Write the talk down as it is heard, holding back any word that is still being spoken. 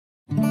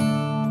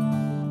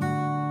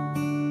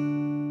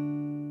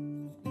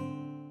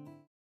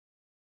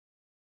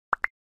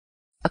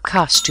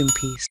costume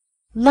piece.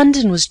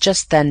 London was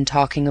just then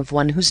talking of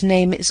one whose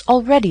name is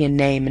already a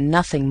name and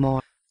nothing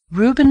more.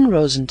 Reuben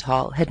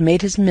Rosenthall had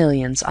made his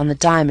millions on the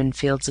diamond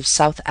fields of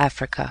South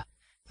Africa,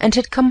 and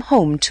had come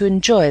home to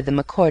enjoy them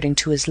according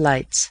to his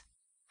lights.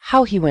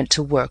 How he went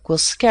to work will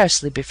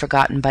scarcely be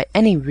forgotten by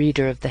any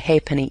reader of the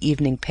halfpenny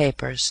evening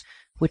papers,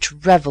 which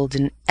revelled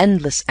in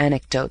endless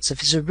anecdotes of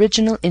his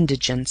original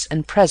indigence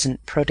and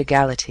present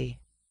prodigality,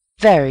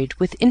 varied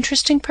with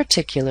interesting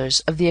particulars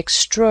of the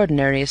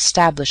extraordinary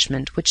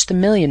establishment which the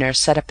millionaire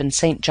set up in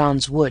St.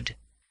 John's Wood.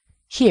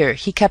 Here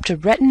he kept a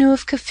retinue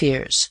of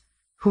Kaffirs,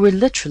 who were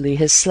literally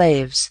his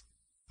slaves,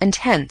 and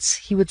hence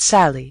he would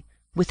sally,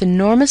 with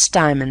enormous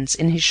diamonds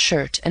in his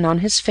shirt and on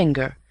his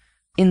finger,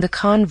 in the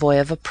convoy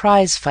of a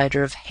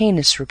prize-fighter of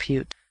heinous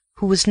repute,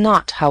 who was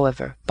not,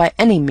 however, by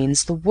any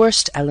means the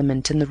worst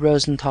element in the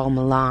Rosenthall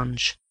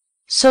melange.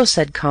 So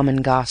said common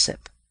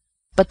gossip,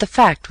 but the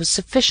fact was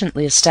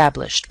sufficiently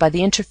established by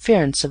the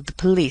interference of the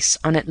police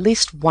on at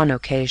least one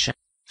occasion,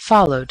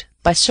 followed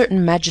by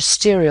certain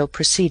magisterial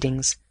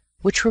proceedings,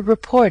 which were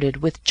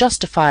reported with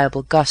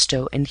justifiable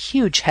gusto and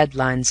huge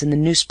headlines in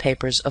the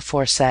newspapers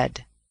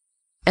aforesaid.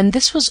 And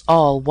this was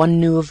all one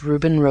knew of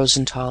Reuben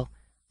Rosenthall,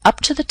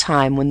 up to the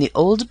time when the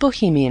old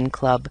Bohemian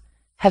Club,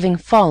 having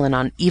fallen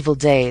on evil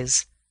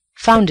days,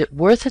 found it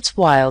worth its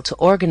while to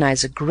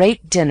organize a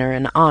great dinner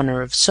in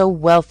honor of so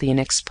wealthy an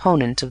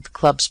exponent of the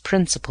club's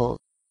principles.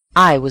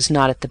 I was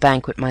not at the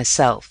banquet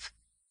myself,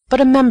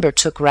 but a member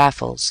took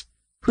Raffles,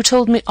 who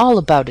told me all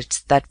about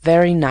it that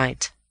very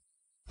night.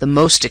 "The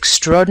most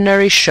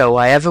extraordinary show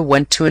I ever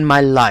went to in my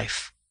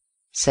life,"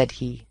 said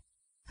he.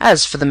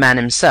 "As for the man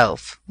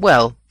himself,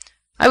 well,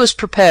 I was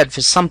prepared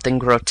for something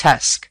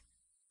grotesque,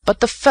 but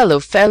the fellow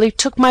fairly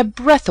took my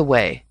breath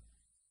away.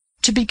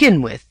 To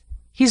begin with,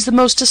 he's the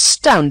most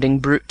astounding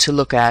brute to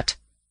look at,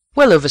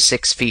 well over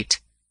 6 feet,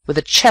 with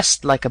a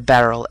chest like a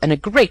barrel and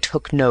a great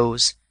hook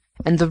nose,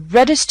 and the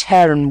reddest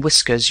hair and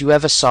whiskers you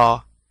ever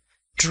saw.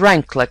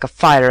 Drank like a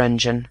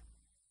fire-engine,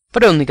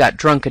 but only got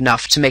drunk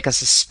enough to make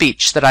us a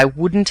speech that I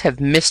wouldn't have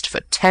missed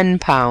for 10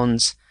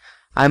 pounds.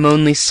 I'm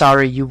only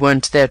sorry you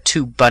weren't there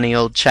too, Bunny,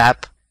 old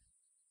chap."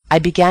 I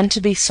began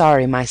to be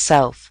sorry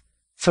myself,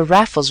 for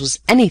Raffles was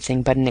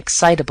anything but an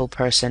excitable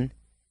person,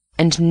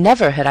 and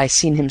never had I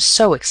seen him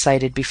so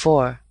excited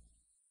before.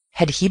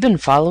 Had he been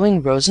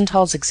following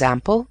Rosenthall's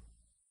example?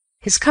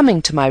 His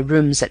coming to my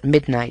rooms at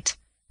midnight,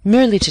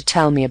 merely to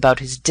tell me about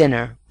his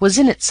dinner, was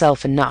in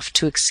itself enough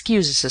to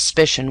excuse a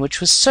suspicion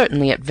which was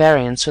certainly at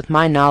variance with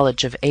my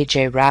knowledge of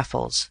A.J.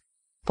 Raffles.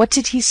 "What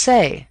did he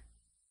say?"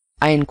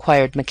 I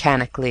inquired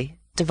mechanically,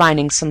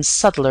 divining some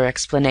subtler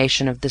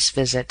explanation of this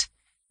visit,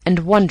 and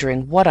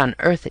wondering what on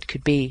earth it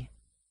could be.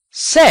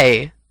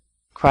 "Say?"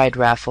 cried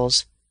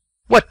Raffles.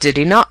 "What did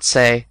he not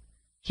say?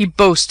 He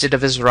boasted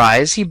of his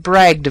rise, he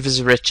bragged of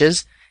his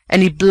riches,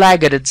 and he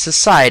blackguarded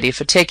society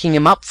for taking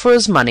him up for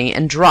his money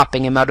and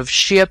dropping him out of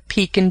sheer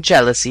pique and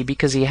jealousy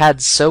because he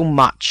had so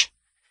much.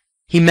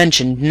 He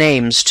mentioned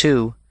names,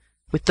 too,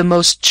 with the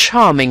most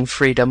charming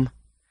freedom,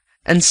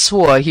 and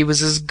swore he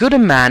was as good a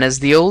man as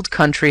the old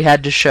country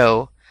had to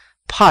show,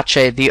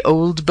 pace the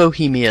old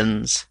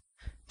Bohemians.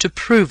 To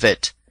prove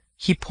it,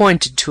 he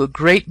pointed to a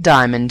great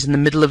diamond in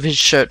the middle of his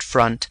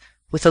shirt-front,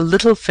 with a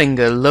little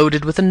finger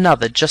loaded with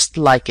another just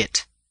like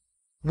it.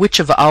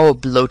 Which of our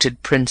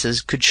bloated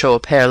princes could show a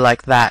pair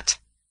like that?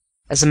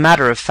 As a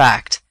matter of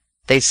fact,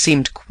 they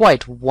seemed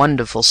quite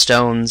wonderful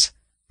stones,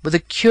 with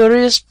a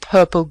curious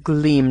purple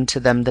gleam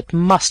to them that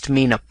must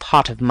mean a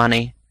pot of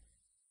money.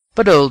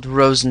 But old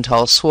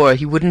Rosenthall swore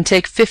he wouldn't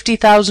take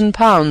 50,000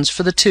 pounds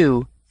for the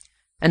two,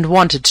 and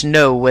wanted to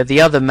know where the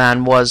other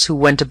man was who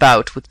went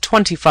about with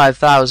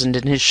 25,000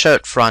 in his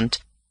shirt-front,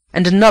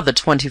 and another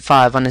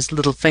 25 on his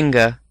little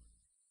finger.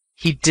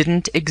 He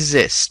didn't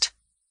exist.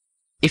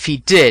 If he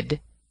did,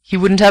 he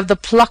wouldn't have the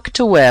pluck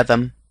to wear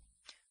them.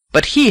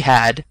 But he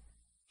had.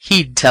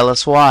 He'd tell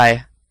us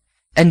why.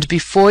 And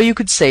before you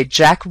could say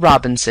Jack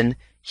Robinson,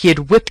 he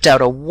had whipped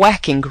out a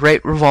whacking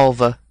great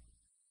revolver.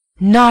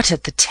 Not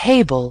at the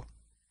table.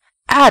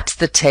 At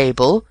the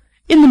table,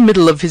 in the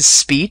middle of his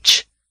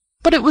speech.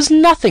 But it was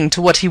nothing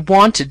to what he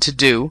wanted to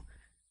do.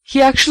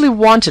 He actually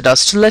wanted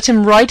us to let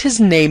him write his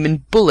name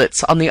in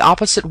bullets on the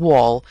opposite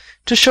wall,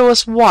 to show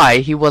us why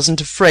he wasn't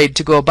afraid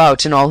to go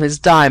about in all his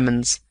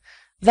diamonds.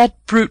 That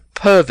brute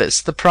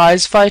Purvis, the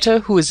prize-fighter,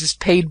 who was his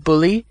paid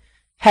bully,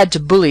 had to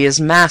bully his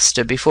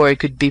master before he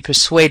could be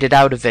persuaded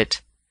out of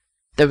it.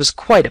 There was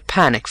quite a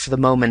panic for the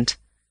moment.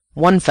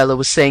 One fellow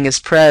was saying his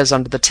prayers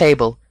under the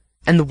table,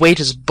 and the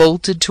waiters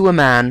bolted to a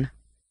man.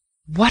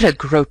 What a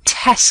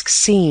grotesque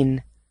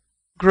scene!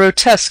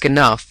 Grotesque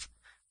enough,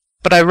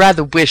 but I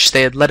rather wish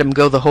they had let him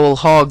go the whole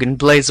hog and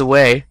blaze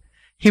away.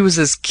 He was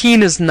as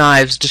keen as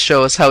knives to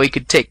show us how he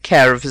could take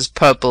care of his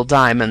purple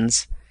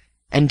diamonds.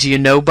 And do you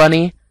know,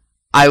 Bunny,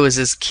 I was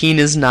as keen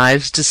as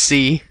knives to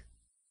see."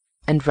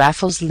 And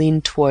Raffles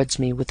leaned towards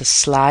me with a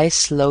sly,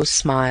 slow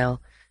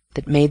smile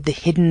that made the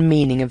hidden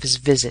meaning of his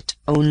visit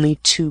only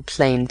too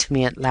plain to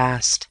me at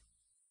last.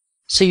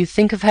 "So you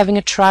think of having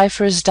a try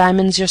for his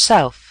diamonds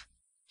yourself?"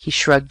 He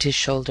shrugged his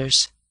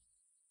shoulders.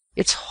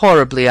 It's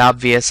horribly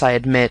obvious, I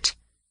admit,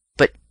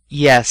 but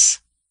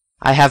yes,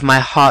 I have my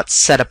heart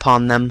set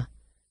upon them.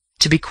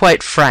 To be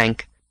quite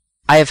frank,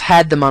 I have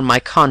had them on my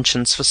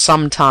conscience for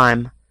some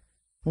time.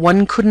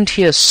 One couldn't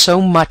hear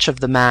so much of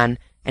the man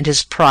and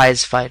his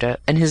prize-fighter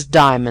and his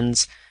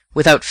diamonds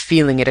without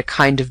feeling it a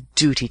kind of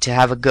duty to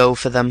have a go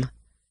for them.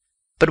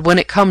 But when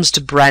it comes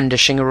to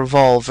brandishing a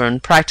revolver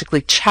and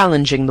practically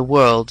challenging the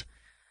world,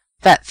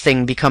 that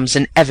thing becomes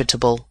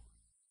inevitable.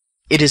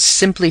 It is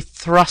simply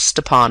thrust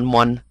upon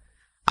one.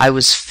 I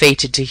was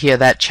fated to hear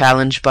that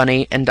challenge,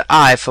 Bunny, and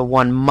I, for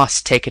one,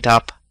 must take it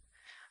up.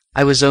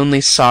 I was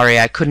only sorry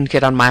I couldn't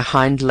get on my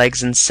hind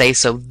legs and say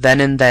so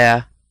then and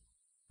there.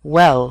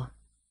 "Well,"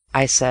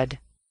 I said,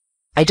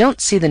 "I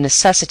don't see the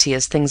necessity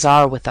as things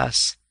are with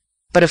us,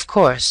 but of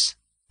course,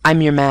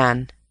 I'm your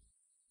man."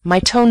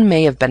 My tone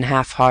may have been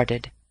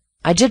half-hearted.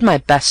 I did my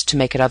best to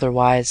make it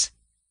otherwise,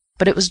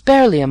 but it was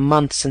barely a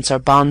month since our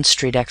Bond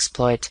Street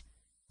exploit,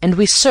 and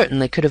we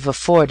certainly could have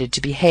afforded to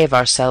behave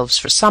ourselves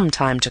for some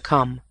time to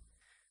come.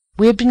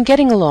 We had been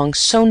getting along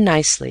so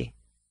nicely.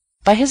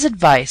 By his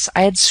advice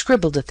I had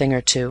scribbled a thing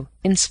or two,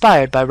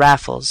 inspired by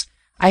Raffles.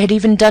 I had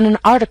even done an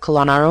article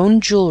on our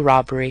own jewel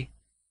robbery,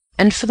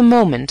 and for the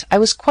moment I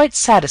was quite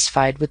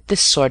satisfied with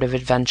this sort of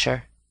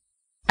adventure.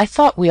 I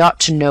thought we ought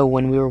to know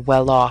when we were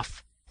well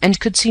off, and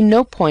could see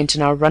no point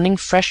in our running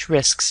fresh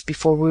risks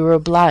before we were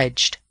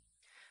obliged.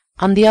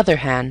 On the other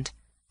hand,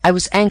 I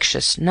was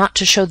anxious not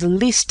to show the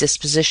least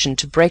disposition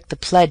to break the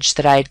pledge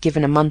that I had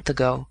given a month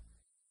ago,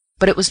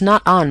 but it was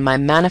not on my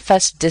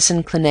manifest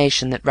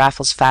disinclination that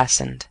Raffles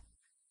fastened.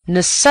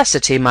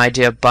 "Necessity, my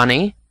dear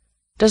Bunny?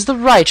 Does the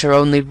writer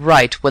only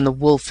write when the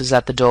wolf is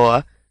at the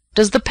door?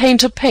 Does the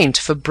painter paint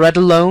for bread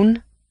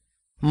alone?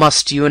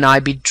 Must you and I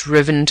be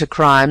driven to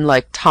crime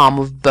like Tom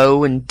of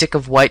Bow and Dick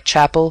of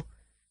Whitechapel?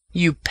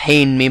 You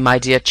pain me, my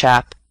dear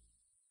chap.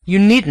 You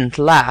needn't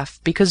laugh,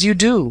 because you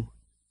do.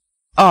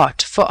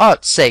 Art for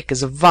art's sake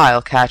is a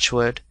vile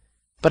catchword,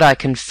 but I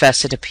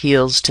confess it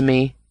appeals to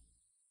me.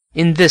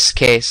 In this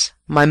case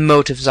my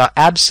motives are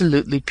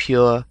absolutely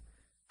pure,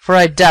 for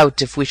I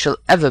doubt if we shall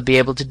ever be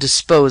able to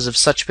dispose of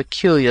such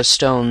peculiar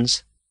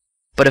stones.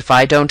 But if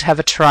I don't have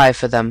a try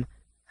for them,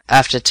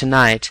 after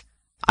tonight,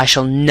 I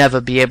shall never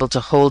be able to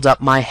hold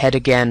up my head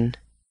again."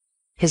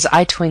 His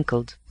eye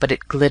twinkled, but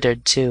it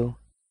glittered too.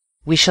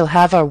 "We shall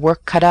have our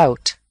work cut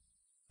out,"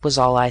 was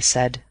all I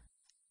said.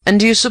 "And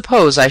do you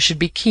suppose I should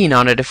be keen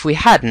on it if we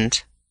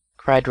hadn't?"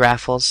 cried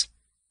Raffles.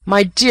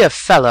 "My dear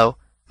fellow,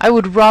 I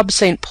would rob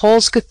St.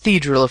 Paul's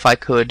Cathedral if I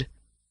could.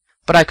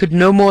 But I could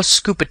no more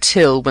scoop a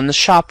till when the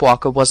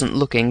shop-walker wasn't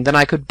looking than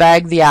I could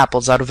bag the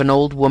apples out of an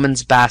old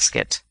woman's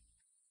basket.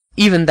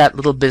 Even that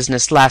little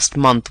business last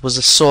month was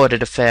a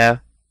sordid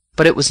affair,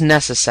 but it was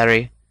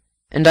necessary,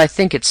 and I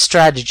think its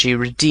strategy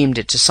redeemed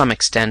it to some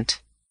extent.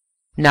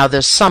 Now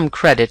there's some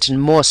credit and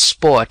more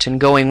sport in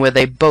going where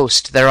they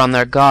boast they're on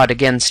their guard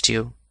against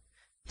you.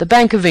 The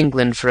Bank of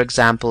England, for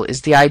example,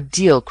 is the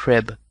ideal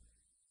crib,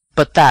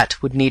 but that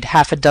would need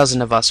half a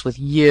dozen of us with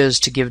years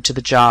to give to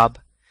the job.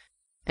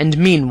 And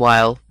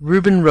meanwhile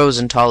Reuben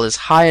Rosenthall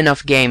is high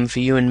enough game for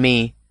you and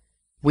me.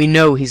 We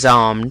know he's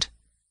armed.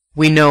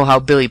 We know how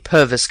Billy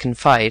Purvis can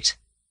fight.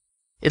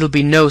 It'll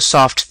be no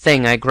soft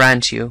thing, I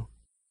grant you.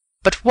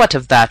 But what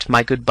of that,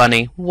 my good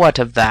Bunny, what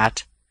of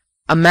that?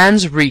 A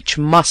man's reach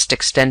must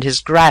extend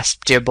his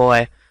grasp, dear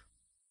boy,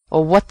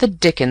 or what the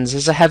dickens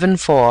is a heaven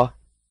for?"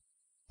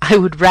 "I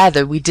would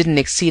rather we didn't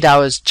exceed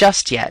ours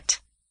just yet,"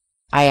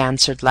 I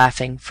answered,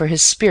 laughing, for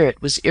his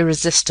spirit was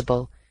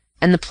irresistible,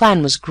 and the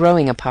plan was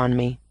growing upon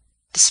me,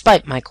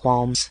 despite my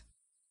qualms.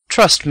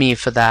 "Trust me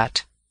for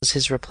that," was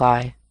his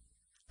reply.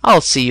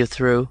 "I'll see you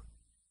through.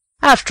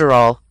 After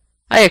all,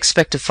 I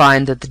expect to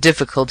find that the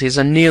difficulties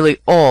are nearly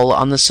all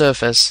on the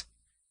surface.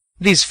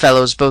 These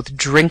fellows both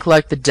drink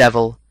like the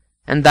devil,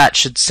 and that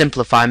should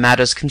simplify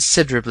matters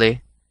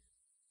considerably.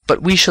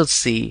 But we shall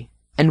see,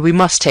 and we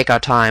must take our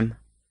time.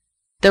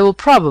 There will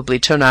probably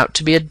turn out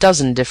to be a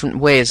dozen different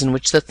ways in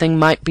which the thing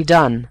might be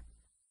done,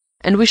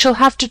 and we shall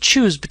have to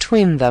choose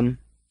between them.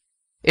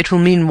 It will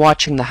mean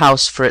watching the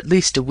house for at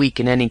least a week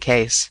in any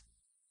case.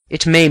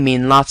 It may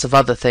mean lots of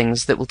other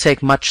things that will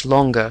take much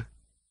longer.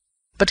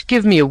 But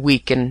give me a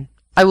week and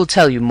I will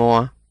tell you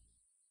more.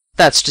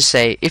 That's to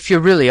say, if you're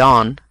really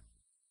on."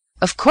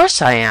 "Of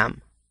course I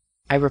am,"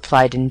 I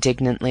replied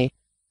indignantly.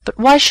 "But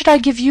why should I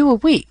give you a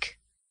week?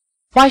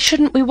 Why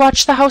shouldn't we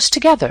watch the house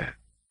together?"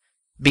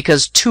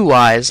 "Because 2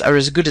 eyes are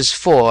as good as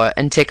 4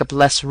 and take up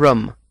less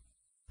room.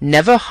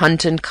 Never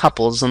hunt in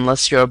couples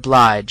unless you're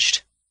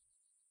obliged.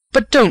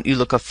 But don't you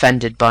look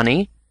offended,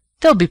 Bunny.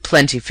 There'll be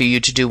plenty for you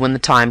to do when the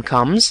time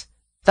comes.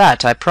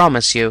 That I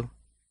promise you.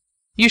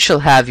 You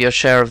shall have your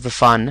share of the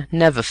fun,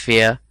 never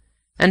fear,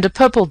 and a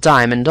purple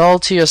diamond all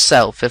to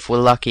yourself if we're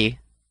lucky."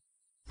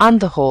 On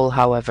the whole,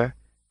 however,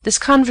 this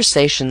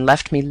conversation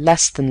left me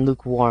less than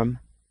lukewarm,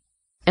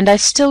 and I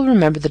still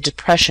remember the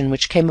depression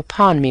which came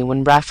upon me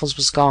when Raffles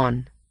was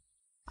gone.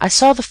 I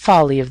saw the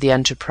folly of the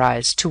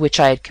enterprise to which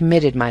I had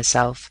committed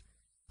myself,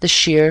 the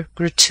sheer,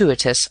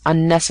 gratuitous,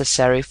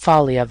 unnecessary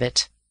folly of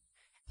it,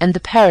 and the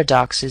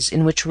paradoxes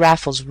in which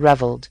Raffles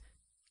revelled,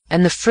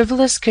 and the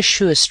frivolous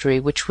casuistry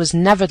which was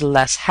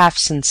nevertheless half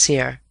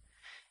sincere,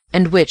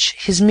 and which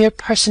his mere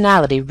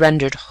personality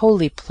rendered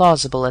wholly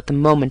plausible at the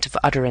moment of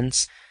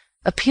utterance,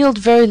 appealed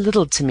very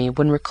little to me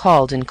when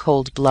recalled in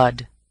cold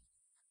blood.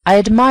 I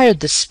admired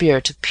the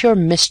spirit of pure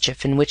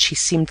mischief in which he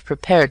seemed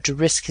prepared to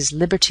risk his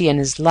liberty and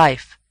his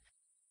life,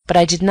 but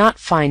I did not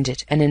find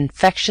it an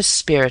infectious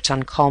spirit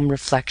on calm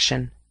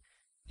reflection.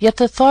 Yet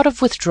the thought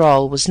of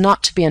withdrawal was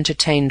not to be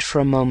entertained for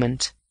a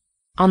moment.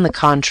 On the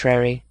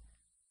contrary,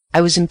 I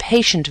was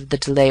impatient of the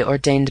delay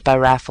ordained by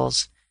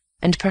Raffles,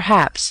 and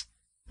perhaps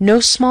no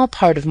small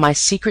part of my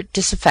secret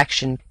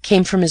disaffection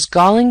came from his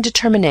galling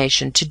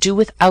determination to do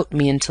without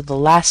me until the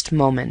last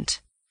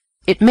moment.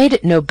 It made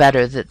it no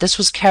better that this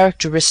was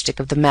characteristic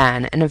of the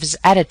man and of his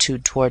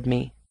attitude toward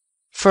me.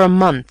 For a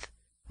month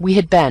we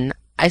had been,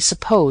 I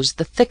suppose,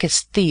 the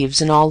thickest thieves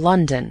in all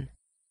London,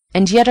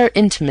 and yet our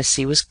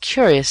intimacy was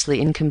curiously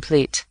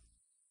incomplete.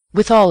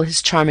 With all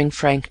his charming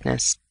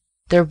frankness,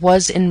 there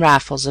was in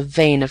Raffles a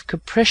vein of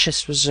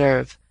capricious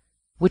reserve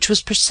which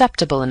was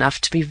perceptible enough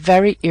to be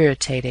very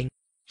irritating.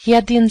 He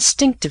had the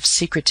instinctive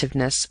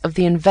secretiveness of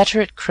the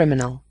inveterate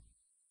criminal.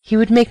 He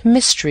would make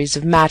mysteries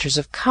of matters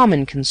of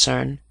common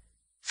concern.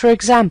 For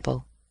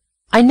example,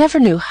 I never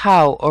knew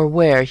how or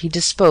where he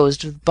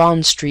disposed of the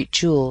Bond Street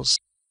jewels,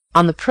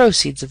 on the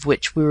proceeds of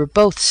which we were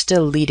both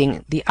still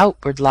leading the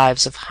outward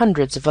lives of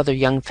hundreds of other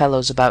young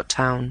fellows about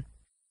town.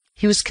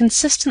 He was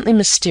consistently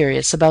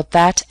mysterious about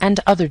that and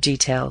other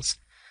details,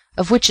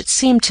 of which it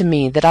seemed to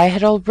me that I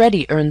had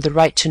already earned the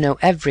right to know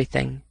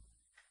everything.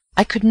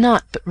 I could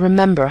not but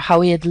remember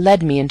how he had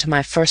led me into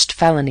my first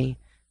felony,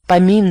 by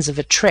means of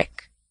a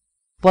trick,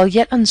 while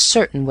yet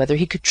uncertain whether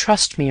he could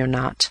trust me or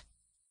not.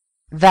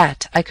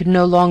 That I could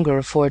no longer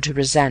afford to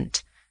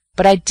resent,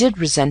 but I did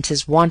resent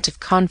his want of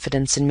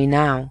confidence in me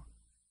now.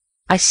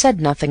 I said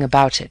nothing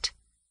about it,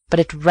 but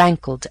it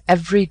rankled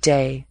every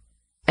day,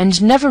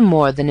 and never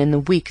more than in the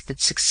week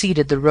that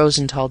succeeded the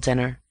Rosenthall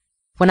dinner.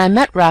 When I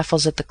met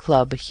Raffles at the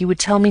club he would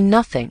tell me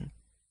nothing.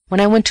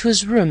 When I went to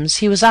his rooms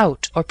he was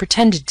out, or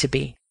pretended to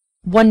be.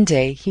 One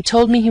day he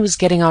told me he was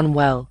getting on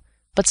well,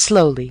 but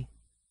slowly.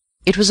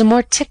 It was a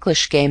more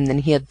ticklish game than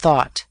he had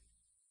thought.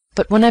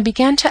 But when I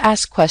began to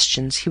ask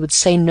questions he would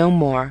say no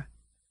more.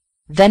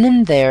 Then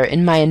and there,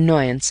 in my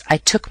annoyance, I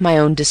took my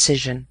own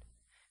decision.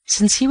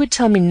 Since he would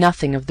tell me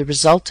nothing of the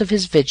result of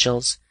his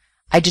vigils,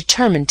 I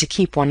determined to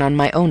keep one on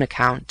my own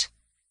account,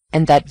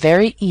 and that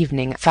very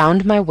evening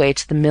found my way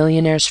to the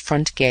millionaire's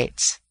front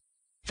gates.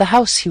 The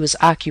house he was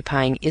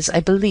occupying is, I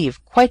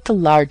believe, quite the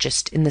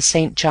largest in the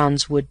St.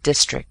 John's Wood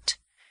district.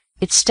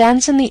 It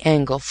stands in the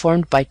angle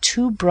formed by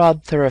two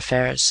broad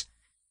thoroughfares,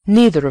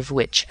 neither of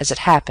which, as it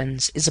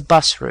happens, is a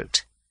bus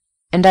route,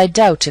 and I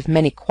doubt if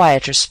many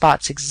quieter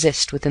spots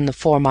exist within the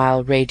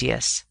 4-mile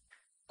radius.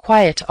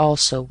 Quiet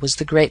also was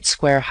the great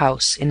square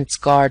house in its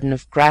garden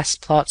of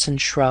grass-plots and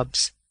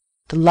shrubs.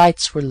 The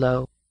lights were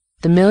low,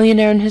 the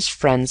millionaire and his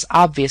friends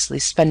obviously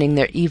spending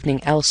their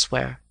evening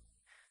elsewhere.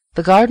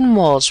 The garden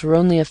walls were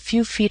only a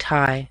few feet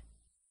high.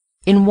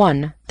 In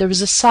one there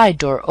was a side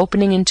door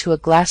opening into a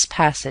glass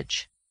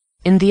passage,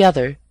 in the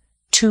other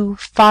 2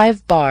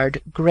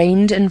 5-barred,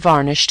 grained and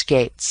varnished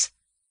gates,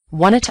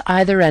 one at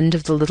either end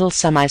of the little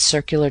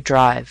semicircular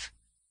drive,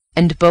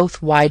 and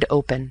both wide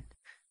open.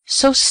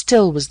 So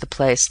still was the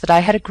place that I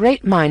had a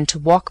great mind to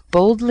walk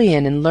boldly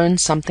in and learn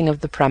something of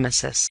the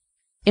premises.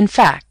 In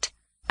fact,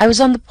 I was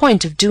on the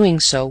point of doing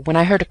so when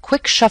I heard a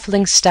quick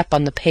shuffling step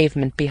on the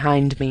pavement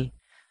behind me.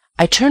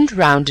 I turned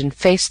round and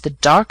faced the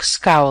dark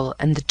scowl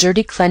and the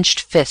dirty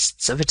clenched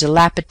fists of a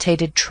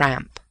dilapidated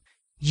tramp.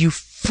 "You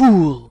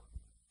fool!"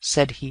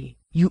 said he.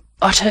 "You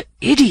utter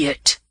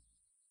idiot!"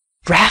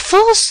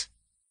 "Raffles?"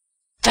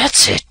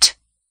 "That's it,"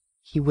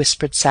 he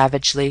whispered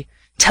savagely.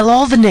 "Tell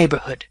all the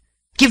neighborhood.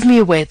 Give me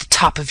away at the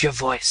top of your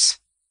voice."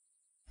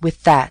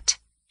 With that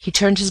he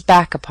turned his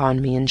back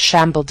upon me and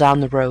shambled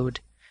down the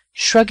road,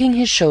 shrugging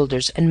his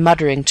shoulders and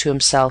muttering to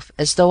himself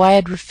as though I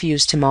had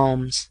refused him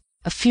alms.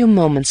 A few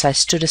moments I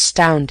stood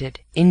astounded,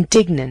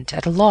 indignant,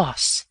 at a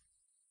loss.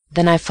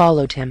 Then I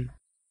followed him.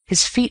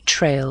 His feet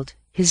trailed,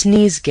 his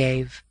knees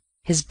gave,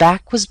 his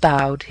back was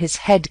bowed, his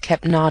head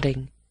kept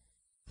nodding.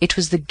 It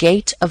was the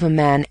gait of a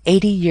man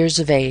 80 years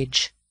of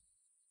age.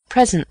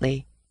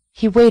 Presently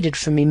he waited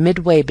for me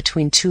midway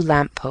between 2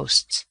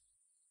 lamp-posts.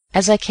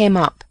 As I came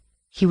up,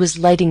 he was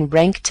lighting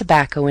rank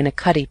tobacco in a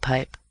cuddy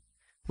pipe,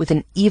 with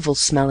an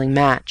evil-smelling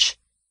match,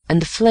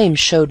 and the flame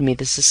showed me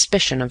the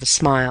suspicion of a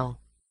smile.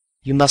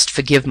 "You must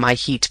forgive my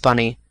heat,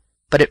 Bunny,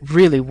 but it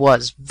really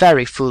was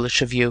very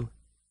foolish of you.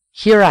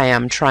 Here I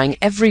am trying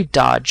every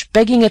dodge,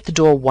 begging at the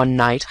door one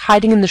night,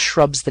 hiding in the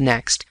shrubs the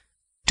next,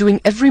 doing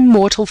every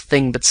mortal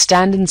thing but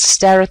stand and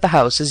stare at the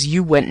house as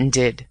you went and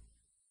did.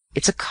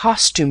 It's a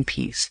costume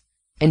piece,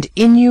 and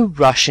in you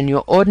rush in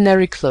your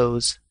ordinary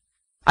clothes.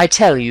 I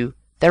tell you,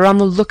 they're on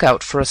the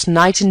lookout for us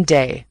night and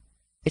day.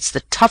 It's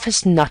the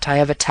toughest nut I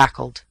ever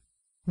tackled."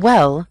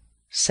 "Well,"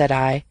 said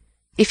I,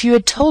 "if you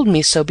had told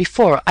me so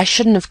before, I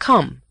shouldn't have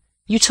come.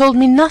 You told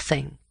me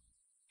nothing."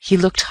 He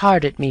looked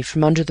hard at me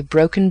from under the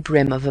broken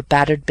brim of a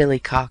battered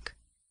billycock.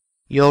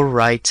 "You're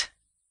right,"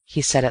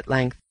 he said at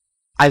length.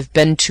 "I've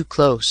been too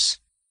close.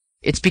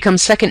 It's become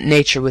second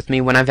nature with me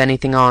when I've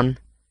anything on.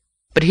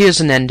 But here's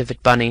an end of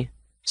it, Bunny,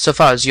 so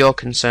far as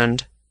you're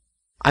concerned.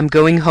 I'm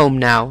going home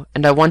now,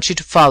 and I want you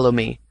to follow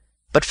me,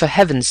 but for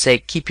heaven's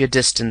sake keep your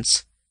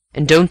distance,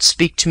 and don't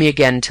speak to me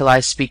again till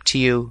I speak to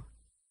you.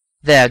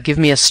 There, give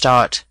me a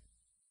start."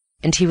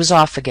 And he was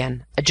off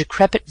again, a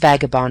decrepit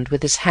vagabond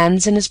with his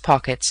hands in his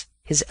pockets,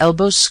 his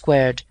elbows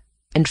squared,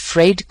 and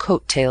frayed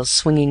coat-tails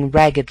swinging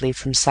raggedly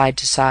from side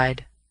to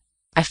side.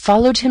 I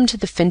followed him to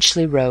the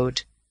Finchley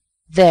Road.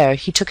 There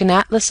he took an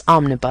Atlas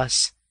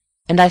omnibus,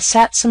 and I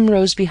sat some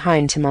rows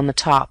behind him on the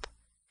top,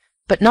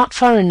 but not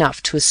far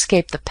enough to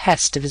escape the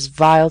pest of his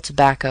vile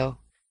tobacco.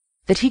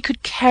 That he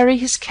could carry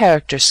his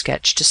character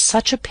sketch to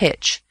such a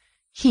pitch,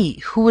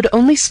 he who would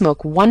only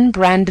smoke one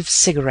brand of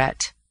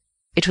cigarette!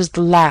 It was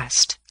the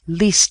last,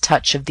 least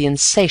touch of the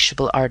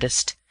insatiable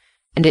artist,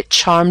 and it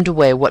charmed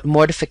away what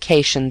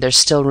mortification there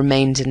still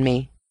remained in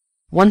me.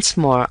 Once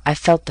more I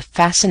felt the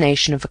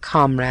fascination of a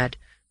comrade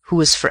who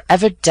was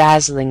forever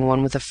dazzling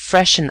one with a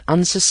fresh and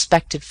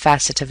unsuspected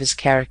facet of his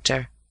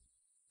character.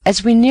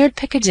 As we neared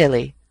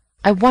Piccadilly,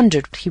 I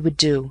wondered what he would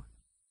do.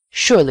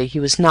 Surely he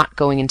was not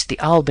going into the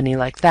Albany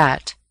like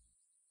that.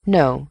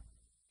 No,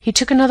 he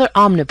took another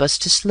omnibus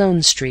to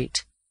Sloane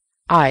Street,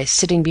 I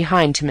sitting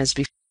behind him as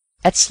before.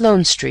 At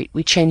Sloane Street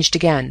we changed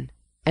again,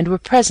 and were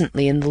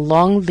presently in the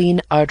long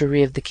lean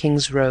artery of the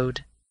King's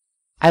Road.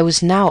 I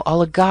was now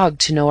all agog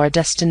to know our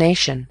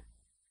destination,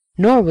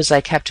 nor was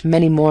I kept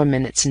many more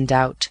minutes in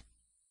doubt.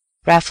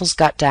 Raffles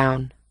got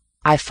down.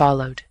 I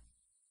followed.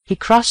 He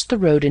crossed the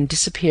road and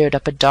disappeared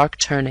up a dark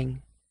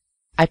turning.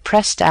 I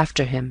pressed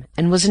after him,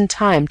 and was in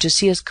time to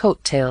see his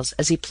coat-tails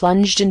as he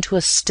plunged into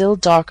a still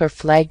darker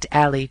flagged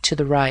alley to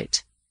the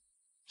right.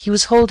 He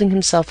was holding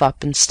himself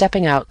up and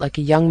stepping out like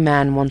a young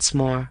man once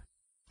more.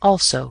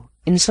 Also,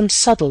 in some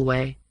subtle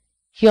way,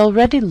 he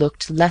already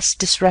looked less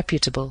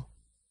disreputable.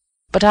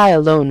 But I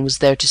alone was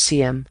there to see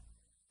him.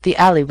 The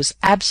alley was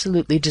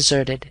absolutely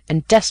deserted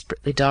and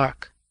desperately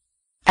dark.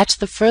 At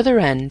the further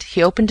end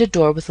he opened a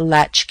door with a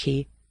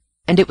latch-key,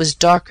 and it was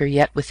darker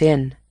yet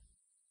within.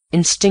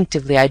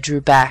 Instinctively I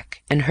drew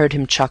back and heard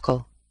him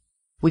chuckle.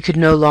 We could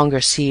no longer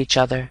see each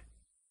other.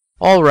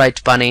 "All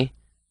right, Bunny.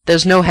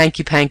 There's no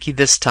hanky-panky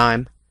this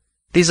time.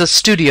 These are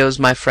studios,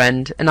 my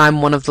friend, and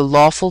I'm one of the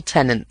lawful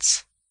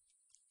tenants."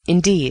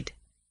 Indeed,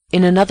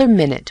 in another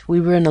minute we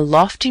were in a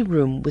lofty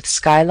room with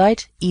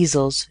skylight,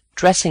 easels,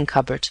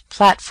 dressing-cupboard,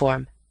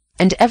 platform,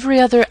 and every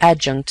other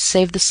adjunct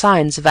save the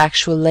signs of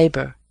actual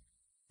labour.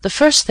 The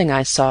first thing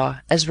I saw,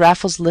 as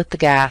Raffles lit the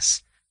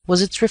gas,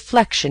 was its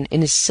reflection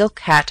in his silk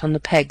hat on the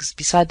pegs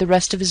beside the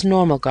rest of his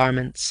normal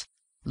garments.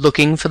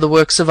 "Looking for the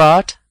works of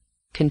art?"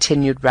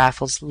 continued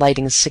Raffles,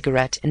 lighting a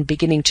cigarette and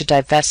beginning to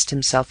divest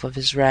himself of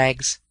his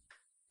rags.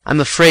 "I'm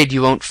afraid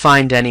you won't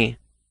find any,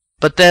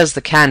 but there's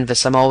the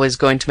canvas I'm always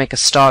going to make a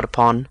start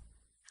upon.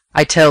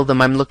 I tell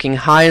them I'm looking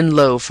high and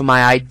low for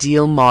my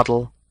ideal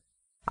model.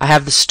 I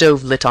have the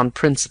stove lit on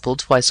principle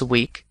twice a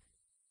week,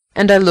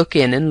 and I look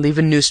in and leave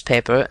a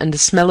newspaper and a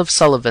smell of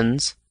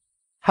Sullivans.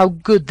 How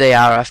good they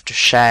are after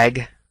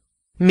shag!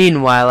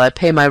 Meanwhile I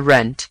pay my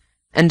rent,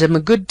 and am a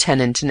good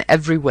tenant in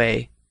every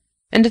way,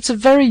 and it's a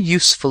very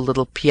useful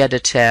little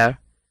pied-à-terre.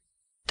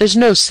 There's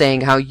no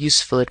saying how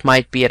useful it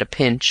might be at a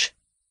pinch.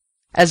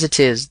 As it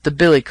is, the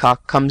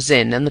billycock comes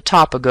in and the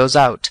topper goes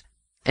out,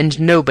 and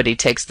nobody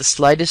takes the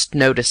slightest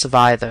notice of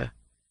either.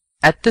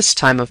 At this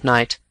time of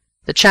night,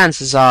 the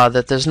chances are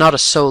that there's not a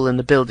soul in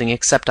the building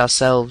except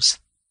ourselves."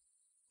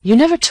 "You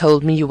never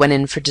told me you went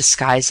in for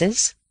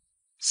disguises,"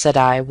 said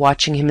I,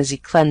 watching him as he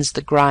cleansed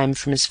the grime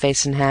from his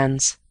face and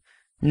hands.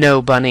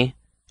 "No, Bunny,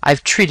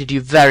 I've treated you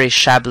very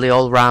shabbily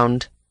all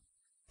round.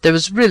 There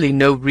was really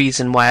no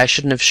reason why I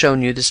shouldn't have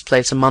shown you this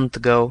place a month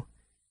ago,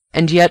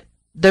 and yet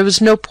there was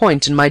no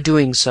point in my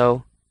doing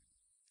so,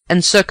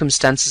 and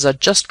circumstances are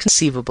just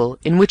conceivable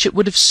in which it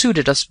would have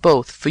suited us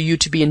both for you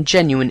to be in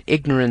genuine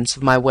ignorance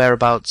of my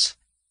whereabouts.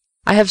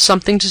 I have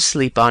something to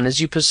sleep on,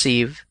 as you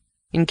perceive,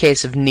 in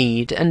case of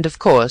need, and, of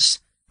course,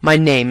 my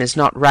name is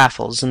not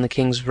Raffles in the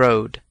King's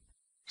Road,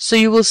 so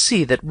you will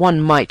see that one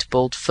might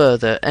bolt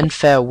further and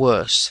fare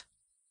worse.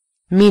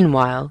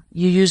 Meanwhile,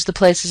 you use the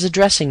place as a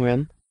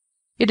dressing-room?"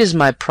 "It is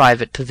my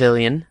private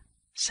pavilion,"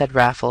 said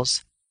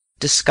Raffles.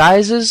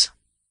 "Disguises?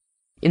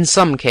 In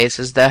some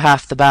cases they're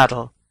half the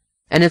battle,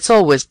 and it's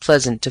always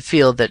pleasant to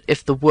feel that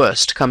if the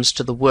worst comes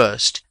to the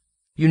worst,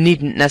 you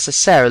needn't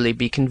necessarily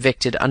be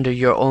convicted under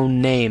your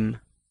own name.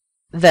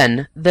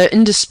 Then they're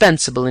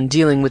indispensable in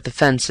dealing with the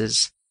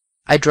fences.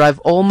 I drive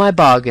all my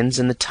bargains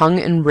in the tongue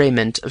and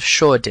raiment of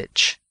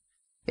Shoreditch.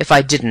 If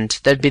I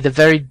didn't, there'd be the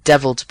very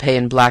devil to pay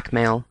in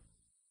blackmail.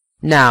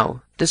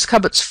 Now, this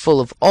cupboard's full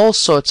of all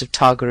sorts of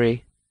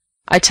toggery.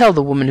 I tell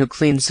the woman who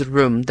cleans the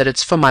room that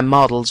it's for my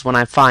models when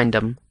I find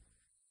 'em.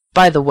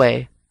 By the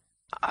way,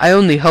 I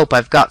only hope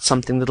I've got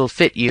something that'll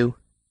fit you,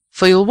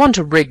 for you'll want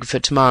a rig for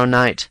tomorrow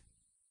night."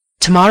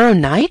 "Tomorrow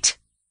night?"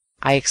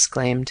 I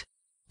exclaimed.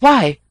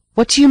 "Why,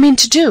 what do you mean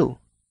to do?"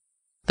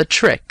 "The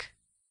trick,"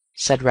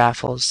 said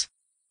Raffles.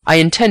 "I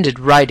intended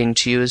writing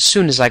to you as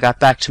soon as I got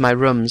back to my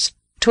rooms,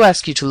 to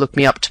ask you to look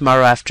me up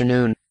tomorrow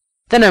afternoon.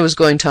 Then I was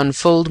going to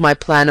unfold my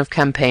plan of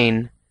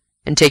campaign,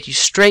 and take you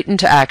straight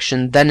into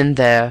action then and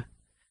there.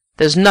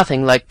 There's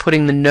nothing like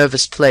putting the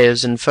nervous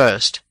players in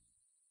first.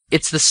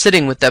 It's the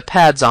sitting with their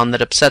pads on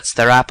that upsets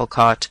their apple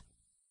cart.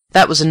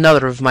 That was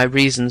another of my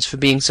reasons for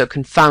being so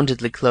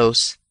confoundedly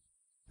close.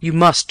 You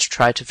must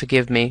try to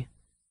forgive me.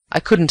 I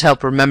couldn't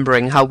help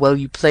remembering how well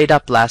you played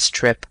up last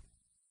trip,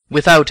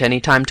 without any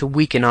time to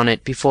weaken on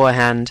it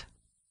beforehand.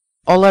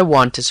 All I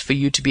want is for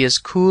you to be as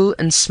cool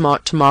and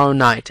smart tomorrow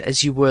night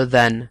as you were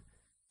then,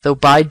 though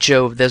by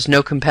Jove there's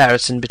no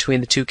comparison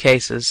between the two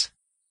cases."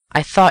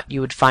 "I thought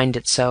you would find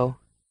it so."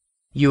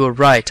 "You are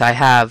right, I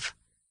have.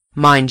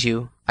 Mind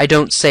you, I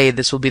don't say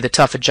this will be the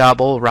tougher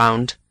job all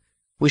round.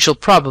 We shall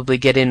probably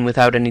get in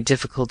without any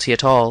difficulty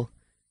at all.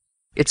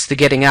 It's the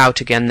getting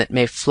out again that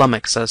may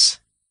flummox us.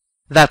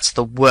 That's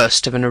the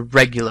worst of an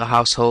irregular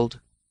household,"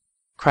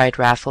 cried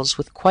Raffles,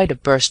 with quite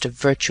a burst of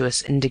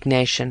virtuous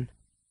indignation.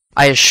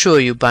 "I assure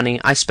you,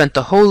 Bunny, I spent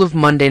the whole of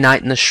Monday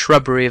night in the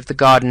shrubbery of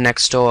the garden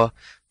next door,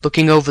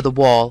 looking over the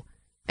wall,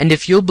 and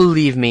if you'll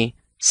believe me,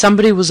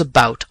 somebody was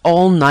about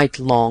all night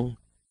long.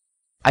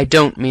 I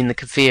don't mean the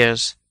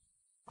Kaffirs.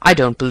 I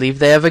don't believe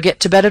they ever get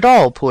to bed at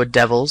all, poor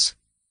devils.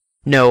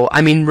 No,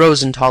 I mean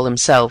Rosenthall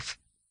himself,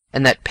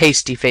 and that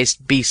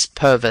pasty-faced beast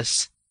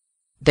Purvis.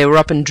 They were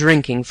up and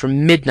drinking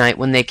from midnight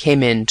when they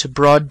came in to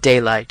broad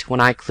daylight when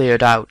I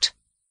cleared out.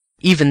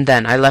 Even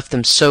then I left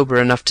them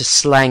sober enough to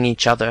slang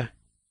each other.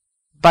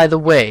 By the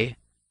way,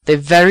 they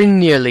very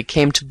nearly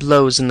came to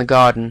blows in the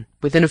garden,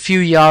 within a few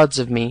yards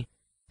of me,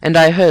 and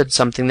I heard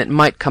something that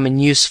might come in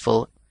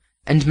useful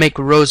and make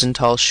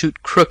Rosenthall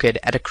shoot crooked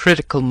at a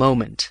critical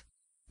moment.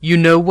 You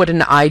know what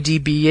an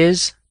IDB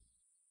is?"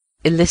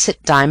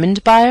 "Illicit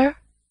diamond buyer?"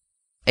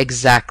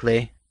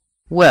 "Exactly.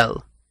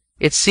 Well,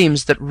 it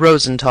seems that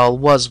Rosenthall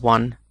was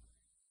one.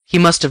 He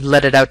must have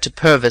let it out to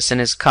Purvis in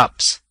his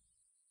cups.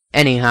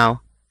 Anyhow,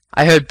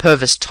 I heard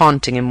Purvis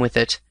taunting him with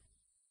it,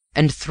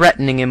 and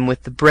threatening him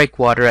with the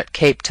breakwater at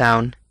Cape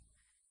Town,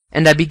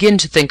 and I begin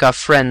to think our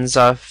friends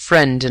are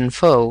friend and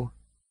foe.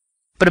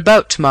 But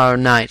about tomorrow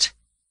night,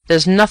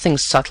 there's nothing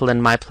subtle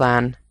in my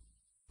plan.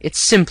 It's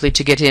simply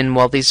to get in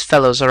while these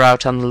fellows are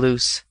out on the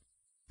loose,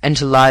 and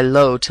to lie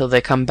low till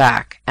they come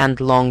back, and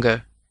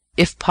longer.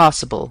 If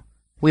possible,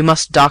 we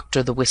must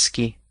doctor the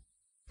whiskey.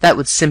 That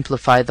would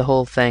simplify the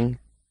whole thing,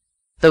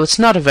 though it's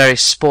not a very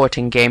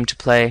sporting game to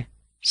play.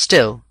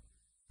 Still,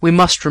 we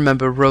must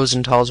remember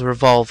Rosenthall's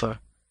revolver.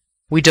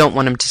 We don't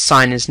want him to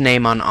sign his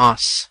name on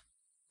us.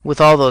 With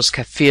all those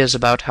Kaffirs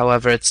about,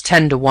 however, it's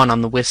 10 to 1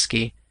 on the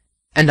whiskey,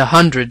 and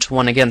 100 to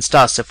 1 against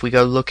us if we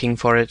go looking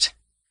for it.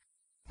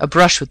 A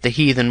brush with the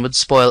heathen would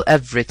spoil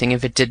everything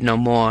if it did no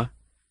more.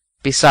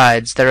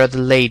 Besides, there are the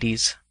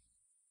ladies."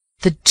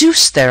 "The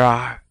deuce there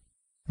are!"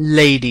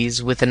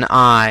 "Ladies with an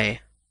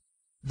I.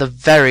 The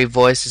very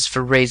voices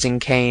for raising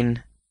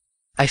Cain.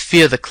 I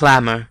fear the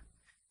clamour.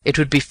 It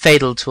would be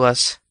fatal to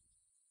us.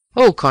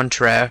 Au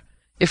contraire,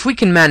 if we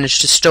can manage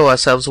to stow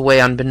ourselves away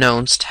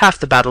unbeknownst, half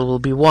the battle will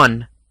be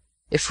won.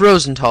 If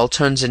Rosenthall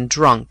turns in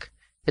drunk,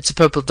 it's a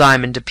purple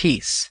diamond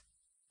apiece.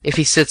 If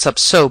he sits up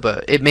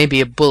sober, it may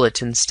be a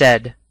bullet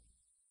instead.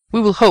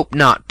 We will hope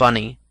not,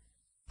 Bunny,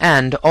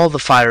 and all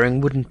the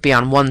firing wouldn't be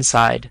on one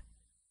side,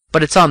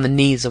 but it's on the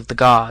knees of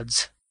the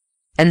gods."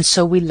 And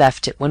so we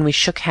left it when we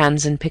shook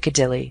hands in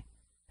Piccadilly,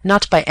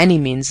 not by any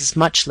means as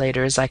much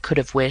later as I could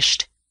have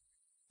wished.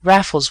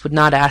 Raffles would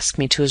not ask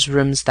me to his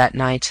rooms that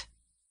night.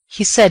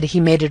 He said he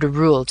made it a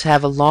rule to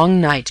have a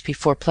long night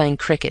before playing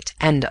cricket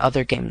and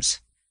other games.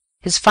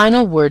 His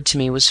final word to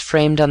me was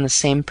framed on the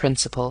same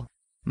principle.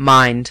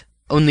 "Mind,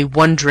 only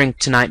 1 drink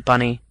tonight,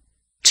 Bunny.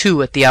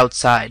 2 at the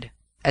outside,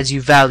 as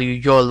you value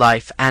your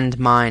life and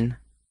mine."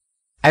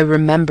 I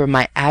remember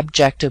my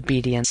abject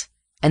obedience,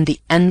 and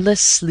the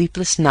endless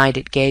sleepless night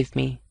it gave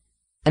me,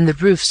 and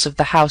the roofs of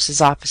the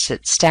houses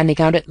opposite standing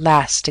out at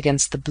last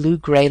against the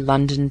blue-grey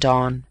London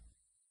dawn.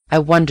 I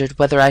wondered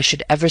whether I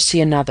should ever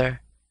see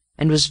another,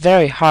 and was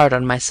very hard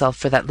on myself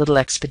for that little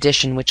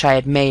expedition which I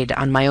had made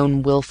on my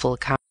own wilful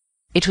account.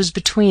 It was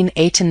between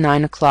 8 and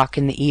 9 o'clock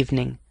in the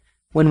evening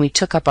when we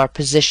took up our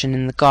position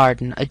in the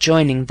garden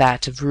adjoining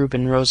that of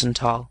Reuben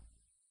Rosenthall.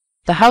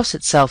 The house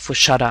itself was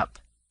shut up,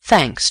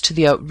 thanks to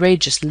the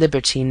outrageous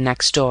libertine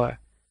next door,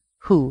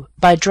 who,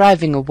 by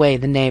driving away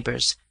the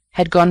neighbours,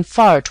 had gone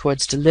far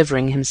towards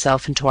delivering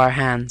himself into our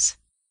hands.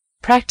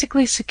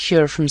 Practically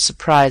secure from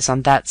surprise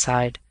on that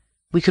side,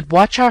 we could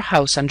watch our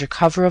house under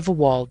cover of a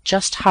wall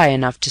just high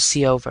enough to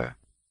see over,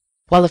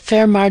 while a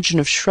fair margin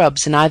of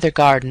shrubs in either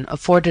garden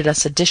afforded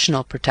us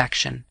additional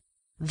protection.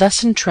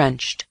 Thus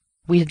entrenched,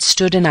 we had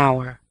stood an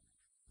hour,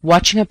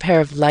 watching a pair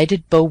of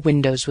lighted bow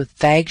windows with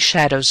vague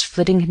shadows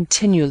flitting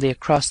continually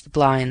across the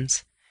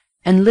blinds,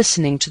 and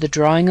listening to the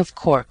drawing of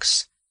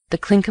corks, the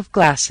clink of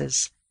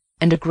glasses,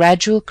 and a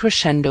gradual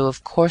crescendo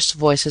of coarse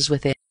voices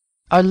within.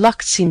 Our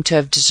luck seemed to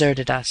have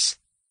deserted us.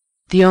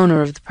 The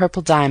owner of the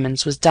purple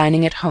diamonds was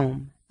dining at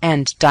home,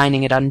 and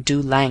dining at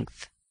undue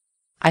length.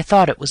 I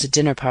thought it was a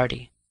dinner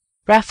party.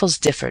 Raffles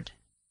differed.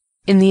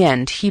 In the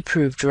end he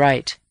proved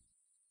right.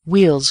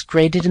 Wheels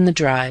grated in the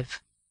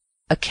drive.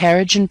 A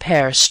carriage and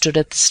pair stood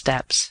at the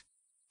steps.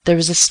 There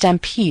was a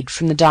stampede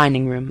from the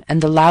dining room,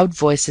 and the loud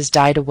voices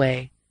died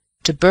away,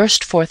 to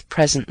burst forth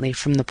presently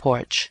from the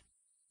porch.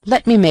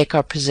 Let me make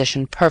our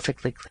position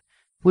perfectly clear.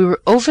 We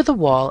were over the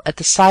wall at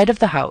the side of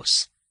the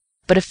house,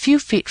 but a few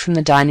feet from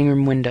the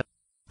dining-room window.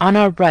 On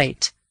our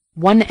right,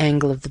 one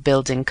angle of the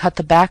building cut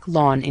the back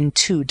lawn in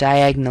two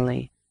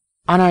diagonally.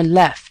 On our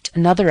left,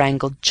 another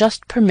angle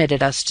just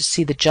permitted us to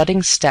see the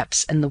jutting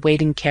steps and the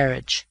waiting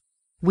carriage.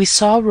 We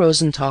saw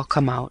Rosenthall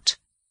come out,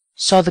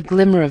 saw the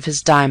glimmer of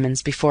his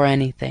diamonds before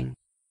anything.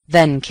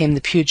 Then came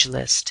the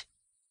pugilist.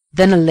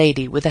 Then a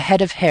lady with a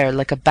head of hair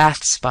like a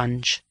bath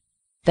sponge.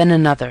 Then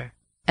another,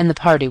 and the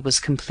party was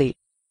complete.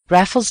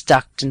 Raffles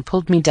ducked and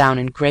pulled me down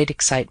in great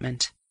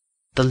excitement.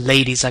 "The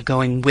ladies are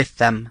going with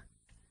them.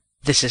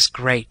 This is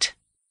great."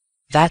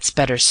 "That's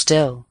better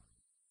still."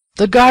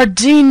 "The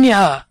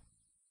gardenia!"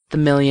 the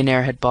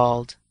millionaire had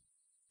bawled.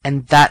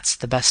 "And that's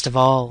the best of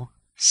all,"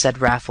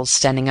 said Raffles,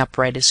 standing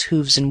upright as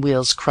hooves and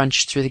wheels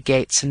crunched through the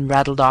gates and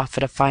rattled off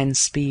at a fine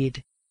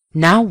speed.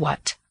 "Now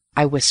what?"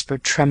 I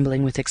whispered,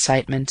 trembling with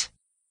excitement.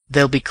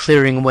 "They'll be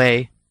clearing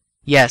away.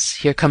 Yes,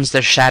 here comes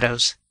their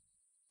shadows.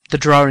 The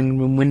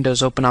drawing-room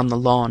windows open on the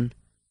lawn.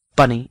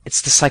 Bunny,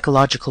 it's the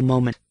psychological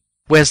moment.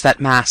 Where's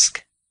that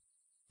mask?"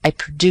 I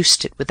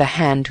produced it with a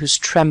hand whose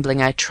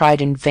trembling I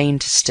tried in vain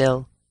to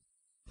still,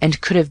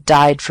 and could have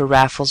died for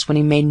Raffles when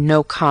he made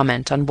no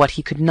comment on what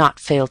he could not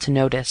fail to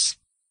notice.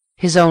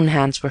 His own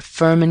hands were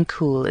firm and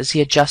cool as he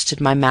adjusted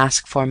my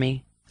mask for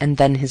me, and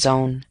then his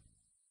own.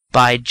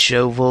 "By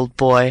Jove, old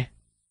boy,"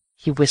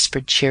 he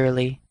whispered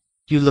cheerily,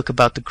 "you look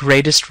about the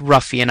greatest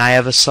ruffian I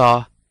ever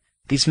saw.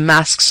 These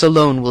masks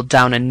alone will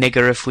down a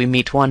nigger if we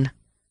meet one.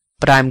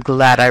 But I'm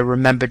glad I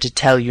remembered to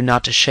tell you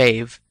not to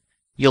shave.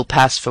 You'll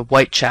pass for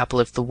Whitechapel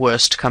if the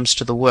worst comes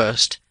to the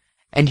worst,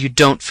 and you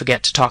don't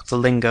forget to talk the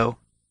lingo.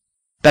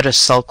 Better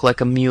sulk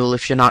like a mule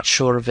if you're not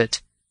sure of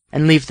it,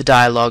 and leave the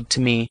dialogue to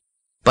me.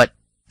 But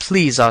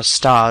please our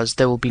stars,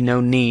 there will be no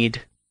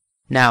need.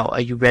 Now,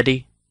 are you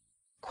ready?"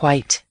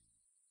 "Quite."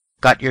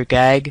 "Got your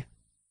gag?"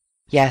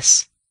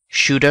 "Yes."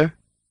 "Shooter?"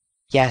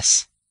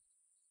 "Yes."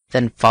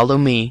 "Then follow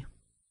me."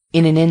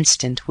 In an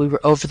instant we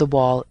were over the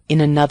wall, in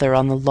another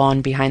on the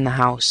lawn behind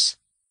the house.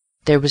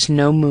 There was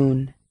no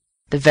moon.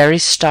 The very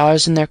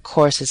stars in their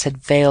courses had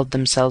veiled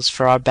themselves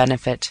for our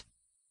benefit.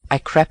 I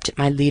crept at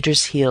my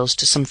leader's heels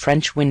to some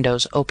French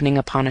windows opening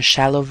upon a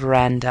shallow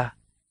veranda.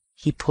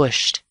 He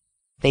pushed.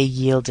 They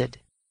yielded.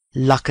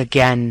 "Luck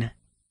again,"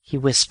 he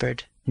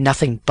whispered.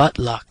 "Nothing but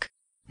luck.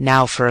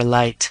 Now for a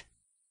light."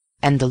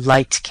 And the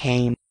light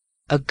came.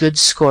 A good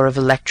score of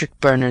electric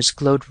burners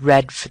glowed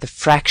red for the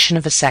fraction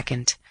of a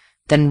second,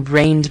 then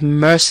rained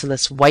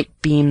merciless white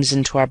beams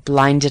into our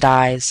blinded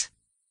eyes.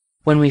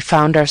 When we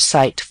found our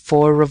sight,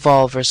 4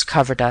 revolvers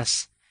covered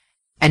us,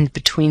 and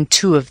between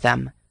 2 of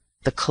them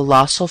the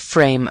colossal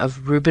frame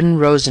of Reuben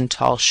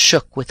Rosenthall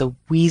shook with a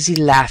wheezy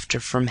laughter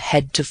from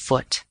head to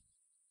foot.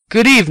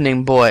 "Good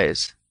evening,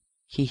 boys,"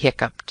 he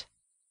hiccuped.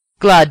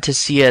 "Glad to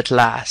see you at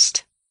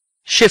last.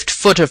 Shift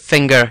foot or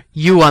finger,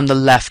 you on the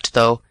left,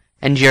 though,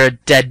 and you're a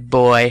dead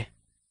boy.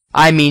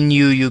 I mean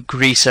you, you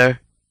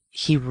greaser,"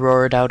 he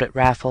roared out at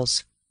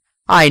Raffles.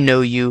 "I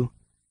know you.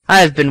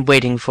 I've been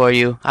waiting for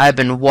you. I've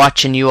been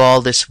watching you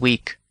all this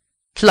week.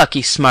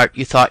 Plucky smart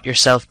you thought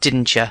yourself,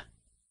 didn't you?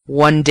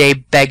 One day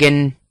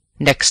beggin',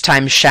 next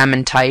time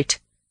shammin' tight,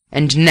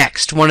 and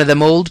next one of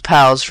them old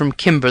pals from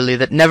Kimberley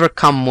that never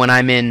come when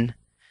I'm in.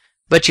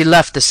 But you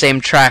left the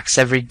same tracks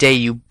every day,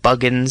 you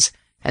buggins,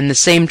 and the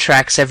same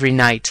tracks every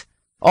night,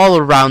 all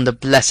around the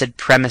blessed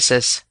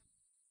premises."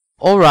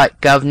 "All right,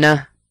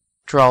 guv'nor,"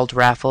 drawled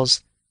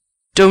Raffles.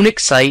 "Don't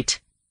excite.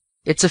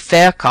 It's a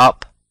fair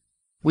cop.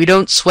 We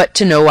don't sweat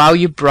to know how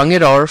you brung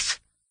it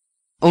orf.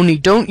 Only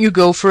don't you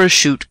go for a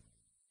shoot,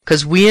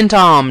 'cause we ain't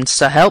armed,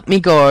 so help me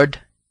Gord."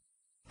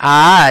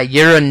 "Ah,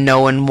 you're a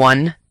knowin'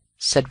 one,"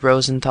 said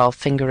Rosenthall,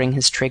 fingering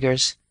his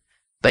triggers.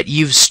 "But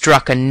you've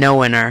struck a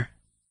knowin'er."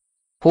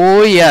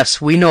 "Oh,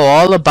 yes, we know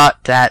all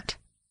about that.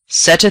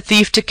 Set a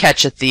thief to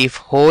catch a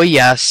thief, oh,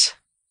 yes."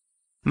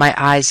 My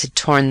eyes had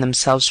torn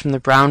themselves from the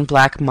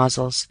brown-black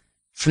muzzles,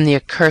 from the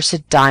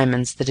accursed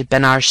diamonds that had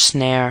been our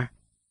snare.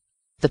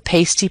 The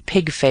pasty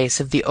pig face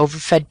of the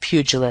overfed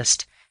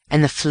pugilist,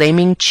 and the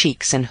flaming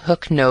cheeks and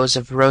hook nose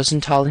of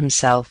Rosenthall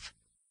himself.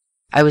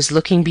 I was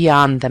looking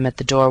beyond them at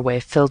the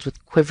doorway filled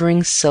with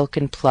quivering silk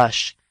and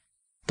plush,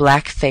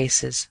 black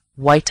faces,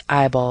 white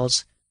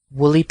eyeballs,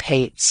 woolly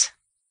pates.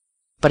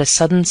 But a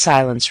sudden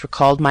silence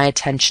recalled my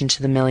attention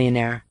to the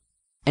millionaire,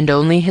 and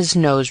only his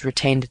nose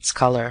retained its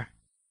colour.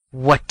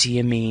 "What do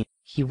you mean?"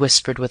 he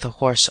whispered with a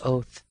hoarse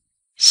oath.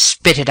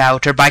 "Spit it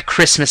out, or by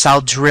Christmas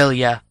I'll drill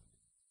you."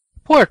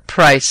 "What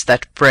price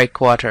that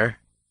breakwater?"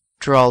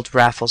 drawled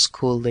Raffles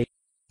coolly.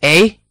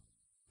 "Eh?"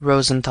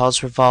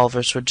 Rosenthall's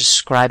revolvers were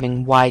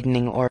describing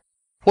widening or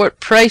 "What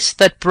price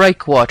that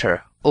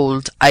breakwater,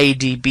 old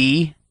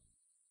IDB?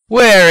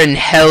 Where in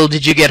hell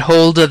did you get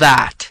hold of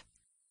that?"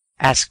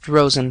 asked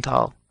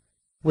Rosenthall,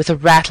 with a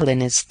rattle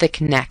in his thick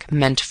neck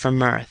meant for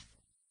mirth.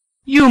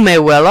 "You may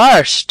well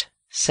arst,"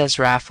 says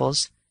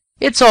Raffles.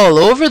 "It's all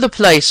over the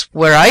place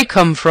where I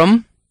come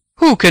from.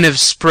 Who can have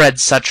spread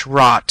such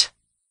rot?"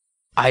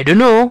 "I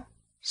dunno,"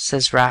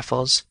 says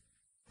Raffles.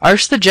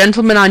 "Arst the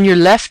gentleman on your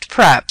left,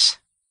 p'raps.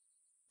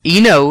 He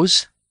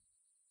knows."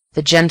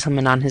 The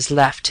gentleman on his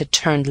left had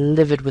turned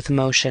livid with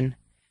emotion.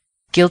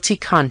 Guilty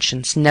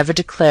conscience never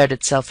declared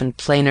itself in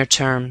plainer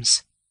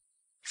terms.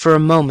 For a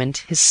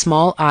moment his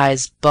small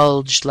eyes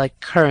bulged like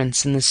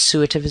currants in the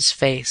suet of his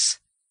face.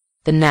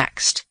 The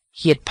next,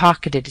 he had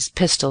pocketed his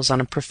pistols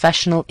on a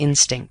professional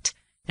instinct,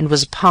 and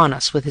was upon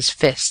us with his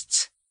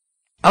fists.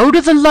 "Out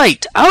of the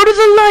light! Out of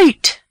the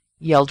light!"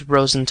 yelled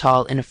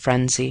Rosenthall in a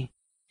frenzy.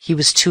 He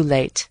was too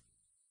late.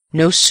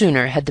 No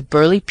sooner had the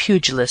burly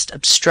pugilist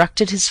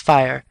obstructed his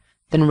fire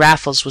than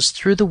Raffles was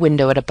through the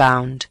window at a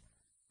bound,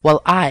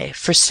 while I,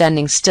 for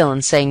standing still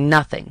and saying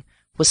nothing,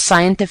 was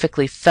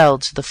scientifically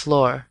felled to the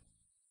floor.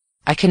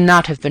 I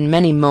cannot have been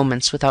many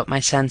moments without my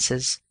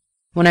senses.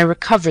 When I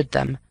recovered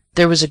them,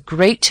 there was a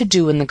great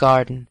to-do in the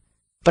garden,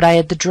 but I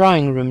had the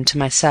drawing-room to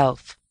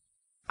myself.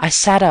 I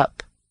sat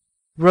up.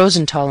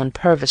 Rosenthall and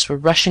Purvis were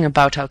rushing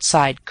about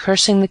outside,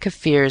 cursing the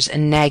Kaffirs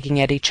and nagging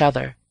at each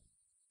other.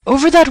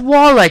 "Over that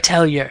wall, I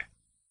tell yer!"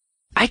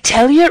 "I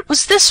tell you it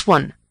was this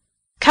one!"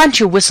 "Can't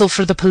you whistle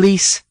for the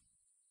police?"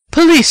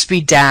 "Police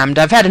be damned!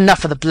 I've had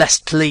enough of the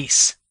blessed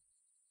police."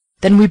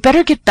 "Then we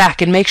better get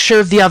back and make sure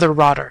of the other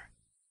rotter."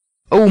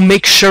 "Oh,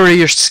 make sure of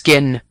your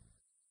skin.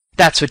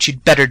 That's what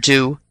you'd better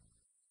do.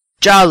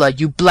 Jala,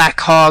 you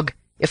black hog,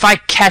 if I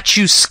catch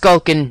you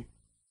skulkin'—"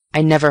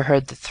 I never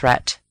heard the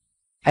threat.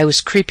 I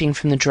was creeping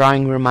from the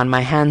drawing-room on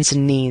my hands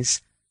and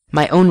knees,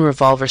 my own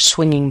revolver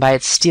swinging by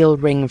its steel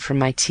ring from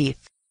my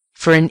teeth.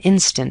 For an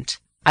instant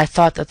I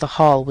thought that the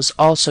hall was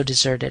also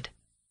deserted.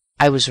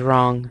 I was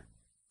wrong,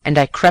 and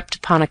I crept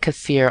upon a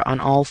Kaffir on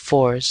all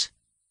fours.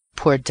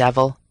 Poor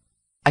devil!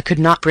 I could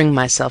not bring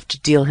myself to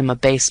deal him a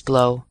base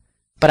blow,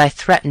 but I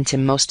threatened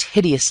him most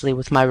hideously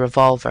with my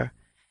revolver,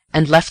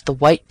 and left the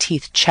white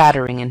teeth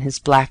chattering in his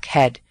black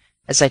head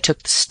as I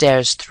took the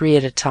stairs 3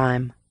 at a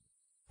time.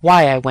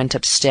 Why I went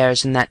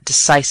upstairs in that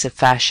decisive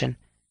fashion,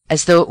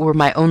 as though it were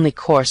my only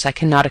course, I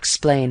cannot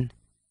explain.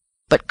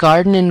 But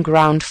garden and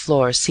ground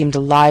floor seemed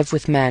alive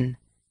with men,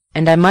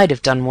 and I might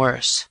have done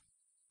worse.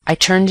 I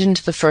turned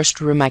into the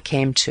first room I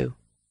came to.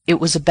 It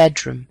was a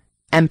bedroom,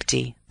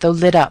 empty, though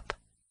lit up.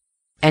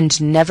 And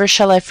never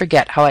shall I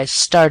forget how I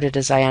started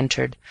as I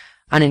entered,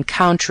 on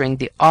encountering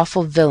the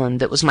awful villain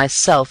that was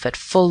myself at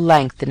full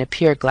length in a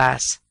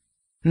pier-glass.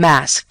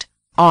 Masked,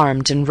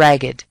 armed, and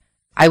ragged,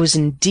 I was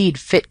indeed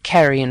fit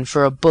carrion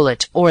for a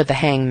bullet or the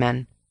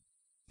hangman,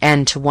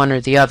 and to one or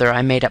the other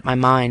I made up my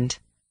mind.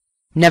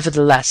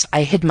 Nevertheless,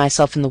 I hid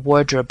myself in the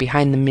wardrobe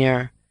behind the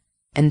mirror,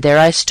 and there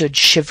I stood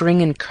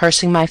shivering and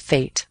cursing my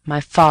fate, my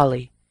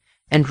folly,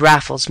 and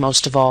Raffles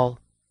most of all.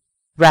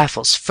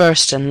 Raffles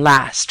first and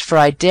last, for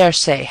I dare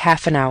say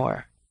half an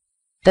hour.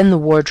 Then the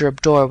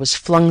wardrobe door was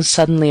flung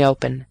suddenly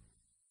open.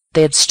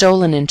 They had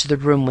stolen into the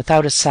room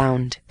without a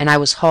sound, and I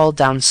was hauled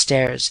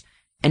downstairs,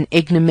 an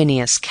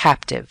ignominious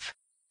captive.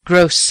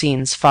 Gross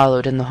scenes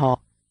followed in the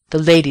hall. The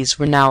ladies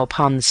were now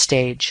upon the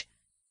stage,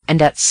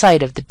 and at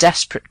sight of the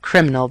desperate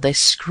criminal they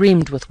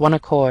screamed with one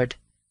accord.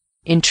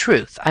 In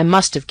truth, I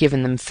must have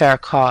given them fair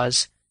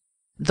cause,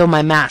 though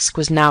my mask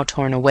was now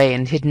torn away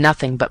and hid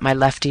nothing but my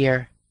left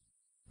ear.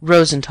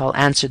 Rosenthall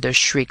answered their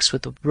shrieks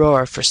with a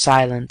roar for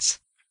silence.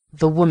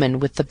 The woman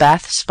with the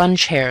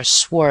bath-sponge hair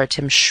swore at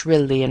him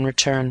shrilly in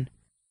return.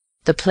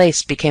 The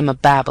place became a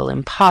babel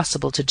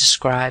impossible to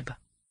describe.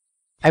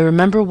 I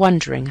remember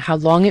wondering how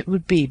long it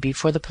would be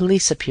before the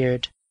police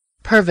appeared.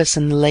 Purvis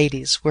and the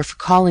ladies were for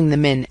calling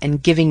them in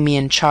and giving me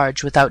in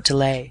charge without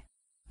delay.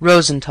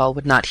 Rosenthall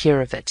would not hear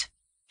of it.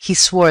 He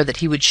swore that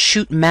he would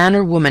shoot man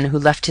or woman who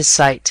left his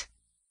sight.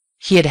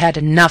 He had had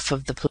enough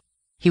of the police.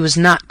 He was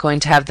not going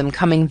to have them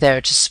coming there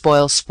to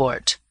spoil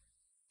sport.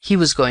 He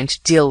was going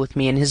to deal with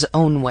me in his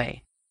own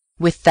way.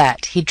 With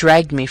that he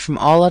dragged me from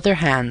all other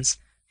hands,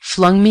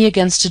 flung me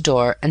against a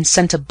door, and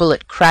sent a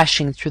bullet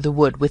crashing through the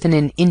wood within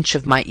an inch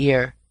of my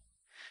ear.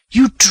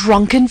 "You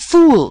drunken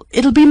fool!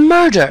 It'll be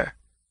murder!"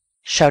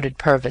 shouted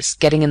Purvis,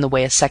 getting in the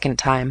way a second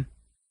time.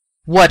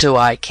 "What do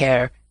I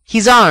care?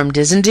 He's armed,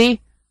 isn't he?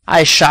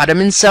 I shot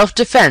him in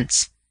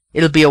self-defense.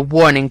 It'll be a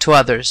warning to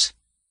others.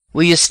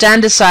 Will you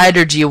stand aside,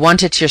 or do you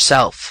want it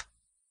yourself?"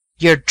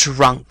 "You're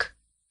drunk,"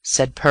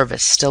 said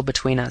Purvis, still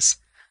between us.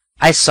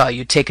 "I saw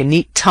you take a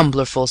neat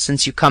tumblerful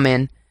since you come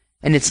in,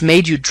 and it's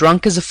made you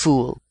drunk as a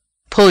fool.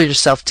 Pull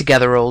yourself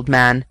together, old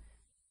man.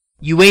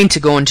 You ain't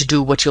a-going to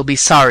do what you'll be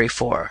sorry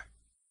for."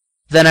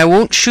 "Then I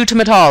won't shoot him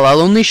at all. I'll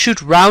only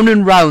shoot round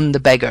and round the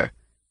beggar.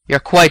 You're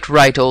quite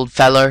right, old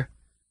feller.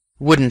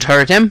 Wouldn't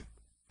hurt him.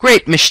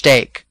 Great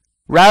mistake.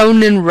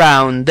 Round and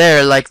round,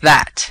 there, like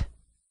that."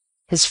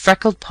 His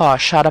freckled paw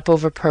shot up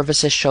over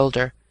Purvis's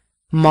shoulder.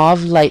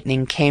 Mauve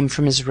lightning came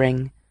from his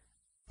ring,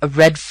 a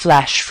red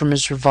flash from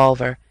his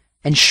revolver,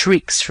 and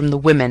shrieks from the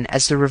women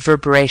as the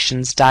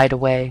reverberations died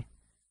away.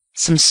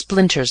 Some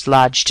splinters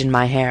lodged in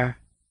my hair.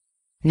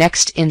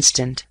 Next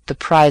instant the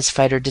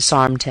prize-fighter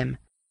disarmed him,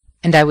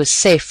 and I was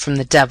safe from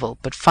the devil,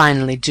 but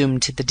finally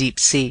doomed to the deep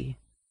sea.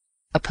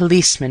 A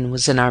policeman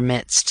was in our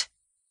midst.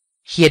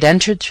 He had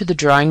entered through the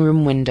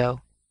drawing-room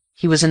window.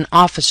 He was an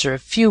officer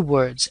of few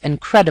words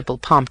and credible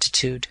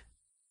promptitude.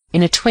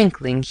 In a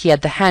twinkling he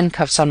had the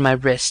handcuffs on my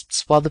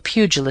wrists, while the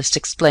pugilist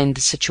explained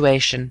the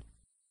situation,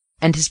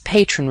 and his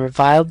patron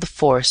reviled the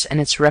force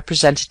and its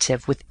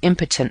representative with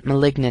impotent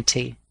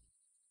malignity.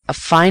 A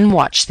fine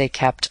watch they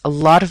kept, a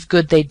lot of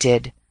good they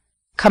did,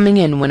 coming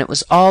in when it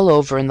was all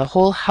over and the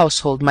whole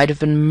household might have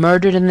been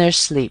murdered in their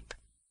sleep.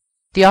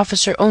 The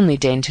officer only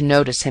deigned to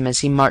notice him as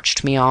he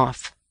marched me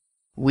off.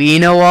 "We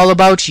know all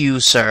about you,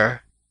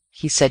 sir,"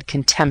 he said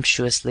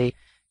contemptuously,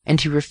 and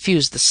he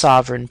refused the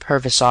sovereign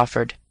Purvis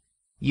offered.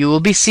 "You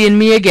will be seeing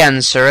me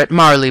again, sir, at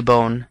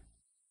Marylebone."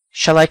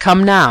 "Shall I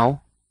come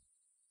now?"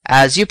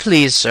 "As you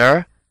please,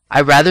 sir.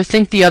 I rather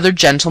think the other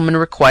gentleman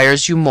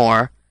requires you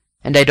more,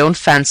 and I don't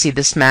fancy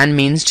this man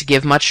means to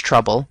give much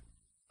trouble."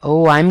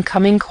 "Oh, I'm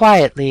coming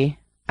quietly,"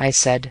 I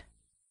said,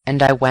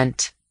 and I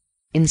went.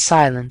 In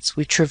silence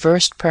we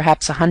traversed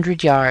perhaps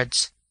 100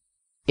 yards.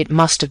 It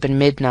must have been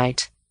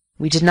midnight.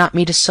 We did not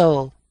meet a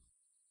soul.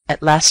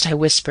 At last I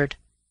whispered,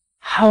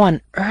 "How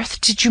on earth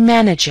did you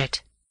manage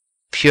it?"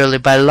 "Purely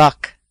by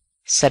luck,"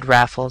 said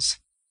Raffles.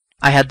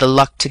 "I had the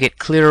luck to get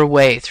clear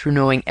away through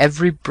knowing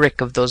every brick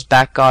of those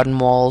back garden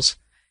walls,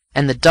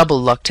 and the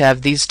double luck to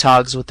have these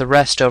togs with the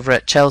rest over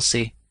at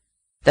Chelsea.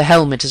 The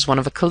helmet is one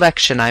of a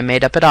collection I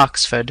made up at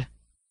Oxford.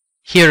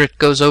 Here it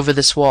goes over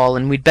this wall,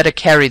 and we'd better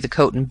carry the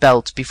coat and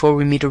belt before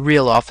we meet a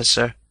real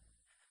officer.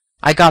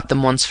 I got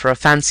them once for a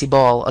fancy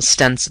ball,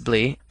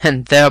 ostensibly,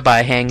 and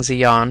thereby hangs a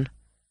yarn.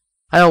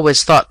 I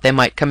always thought they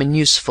might come in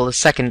useful a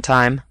second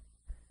time.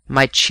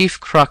 My chief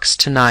crux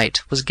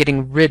tonight was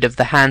getting rid of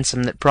the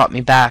hansom that brought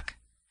me back.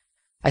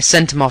 I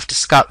sent him off to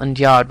Scotland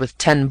Yard with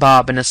 10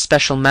 bob and a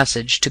special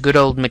message to good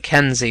old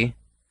Mackenzie.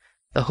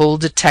 The whole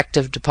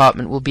detective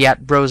department will be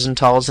at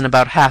Rosenthall's in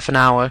about half an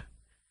hour.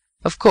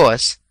 Of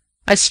course,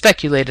 I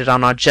speculated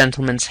on our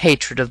gentleman's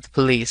hatred of the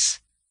police.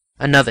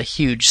 Another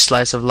huge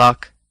slice of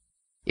luck.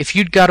 If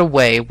you'd got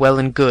away, well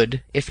and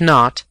good. If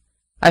not,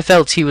 I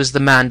felt he was the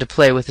man to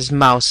play with his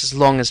mouse as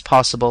long as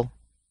possible.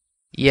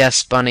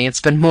 Yes, Bunny,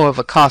 it's been more of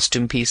a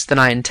costume piece than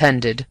I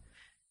intended,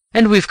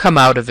 and we've come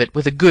out of it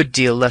with a good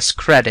deal less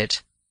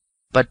credit.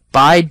 But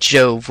by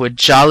Jove, we're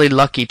jolly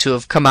lucky to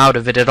have come out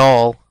of it at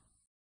all."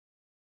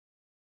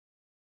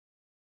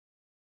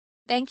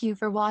 Thank you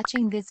for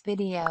watching this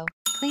video.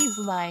 Please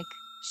like,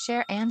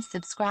 share and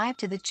subscribe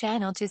to the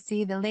channel to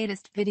see the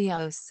latest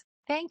videos.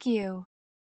 Thank you.